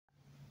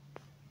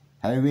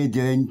How we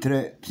doing,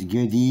 troops?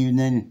 Good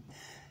evening.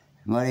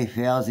 Murray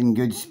Fair's in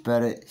good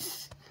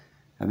spirits.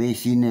 Have you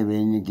seen the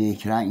Wednesday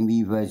cracking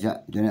wee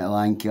visit down at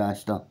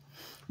Lancaster?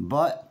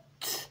 But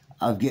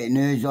I've got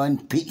news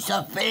on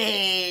Pizza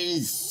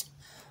Face!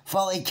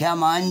 Fully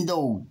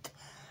commandoed.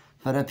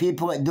 For the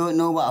people that don't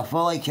know what a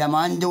fully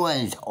commando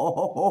is,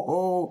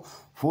 phone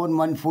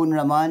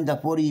Ramand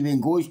before he even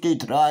goes to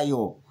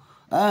trial.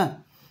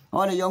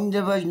 All the young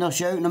division are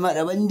shouting him at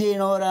the window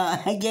and all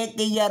that. Get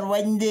to your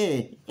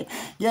window.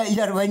 Get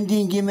your window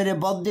and give me the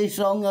birthday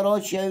song, they're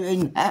all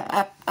shouting.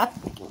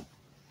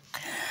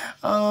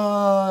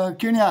 Oh,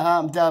 couldn't have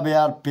happened to a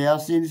better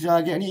person, so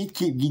I need to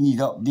keep giving these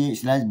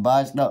updates to this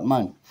bastard,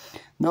 man.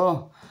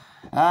 No,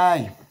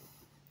 aye.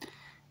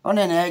 On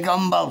the egg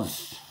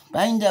umbers,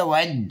 behind the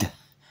wood.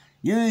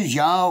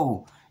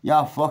 Useallll,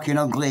 you fucking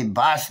ugly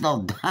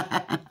bastard.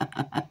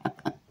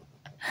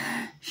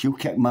 She'll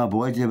kick my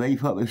body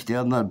wife up the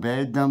stairs in her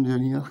bed, damn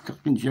down here,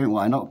 fucking shouting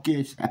like a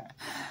nutcase.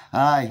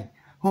 Aye,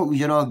 hope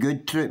you're all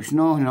good, troops,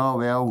 no,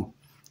 well,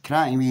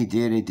 cracking wee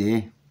day to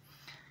day.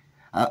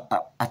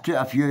 I took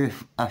a few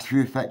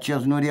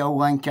pictures, the old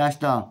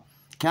Lancaster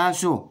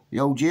Castle, the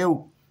old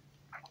jail.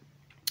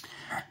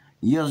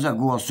 Years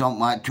ago or something,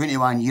 like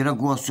 21 years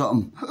ago or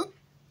something,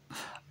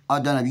 I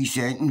done a wee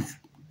sentence,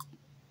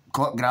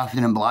 caught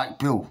grafting in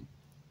Blackpool.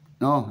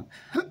 No,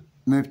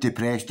 moved to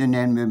Preston,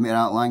 then moved me to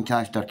that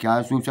Lancaster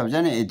Castle, so I was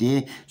in it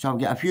today, so I've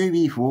got a few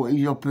wee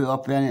photos I'll put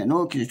up in it,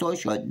 no, because it's all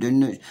shut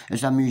down,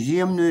 it's a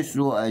museum now,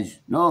 so it is,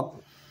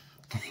 no.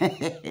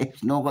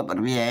 It's not what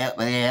where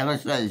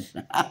Ellis is.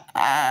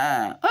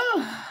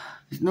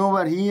 It's not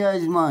where he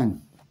is,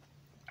 man.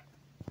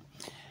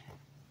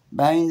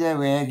 Behind the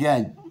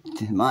wagon.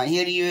 Man,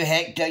 here you,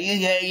 Hector, you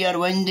get your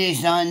window,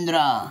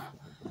 Sandra.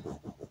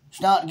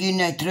 Start giving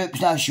the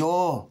troops a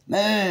show.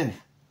 Move.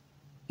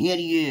 Here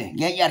you,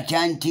 get your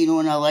canteen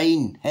on the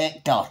line,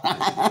 Hector.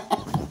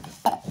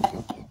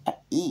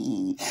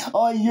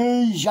 Oh,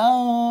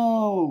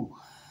 Useallll.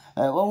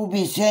 It will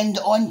be sent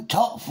on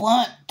top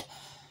flat.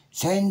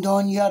 Send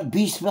on your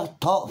beast for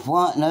top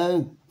flat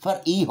now,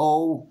 for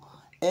E-Hall,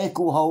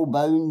 Echo Hall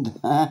bound.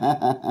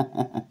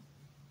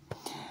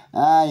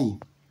 Aye.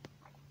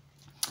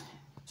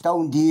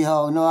 Still in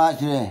D-Hall, no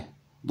actually,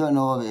 don't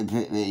know if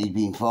he's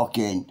been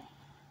fucking,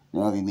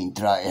 don't know if he's been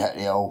trying to hit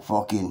the old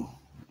fucking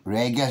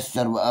Regis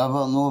or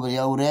whatever, no, but the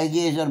old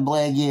Regis or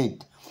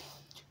Blackhead.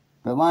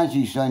 But once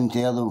his son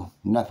tell him,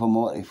 nip him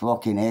out to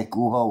fucking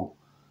Echo Hall.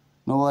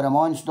 No what the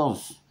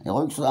monsters. He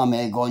looks like a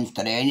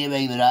mega-monster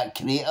anyway with that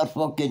crater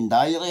fucking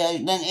diary,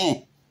 isn't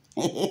he?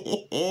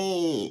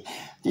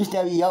 Just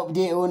a wee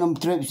update on them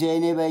troops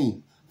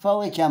anyway.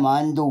 Fully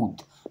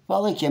commandoed.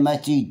 Fully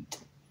committed.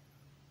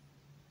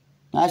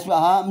 That's what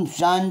happens,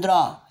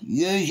 Sandra.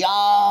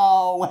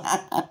 Useallll.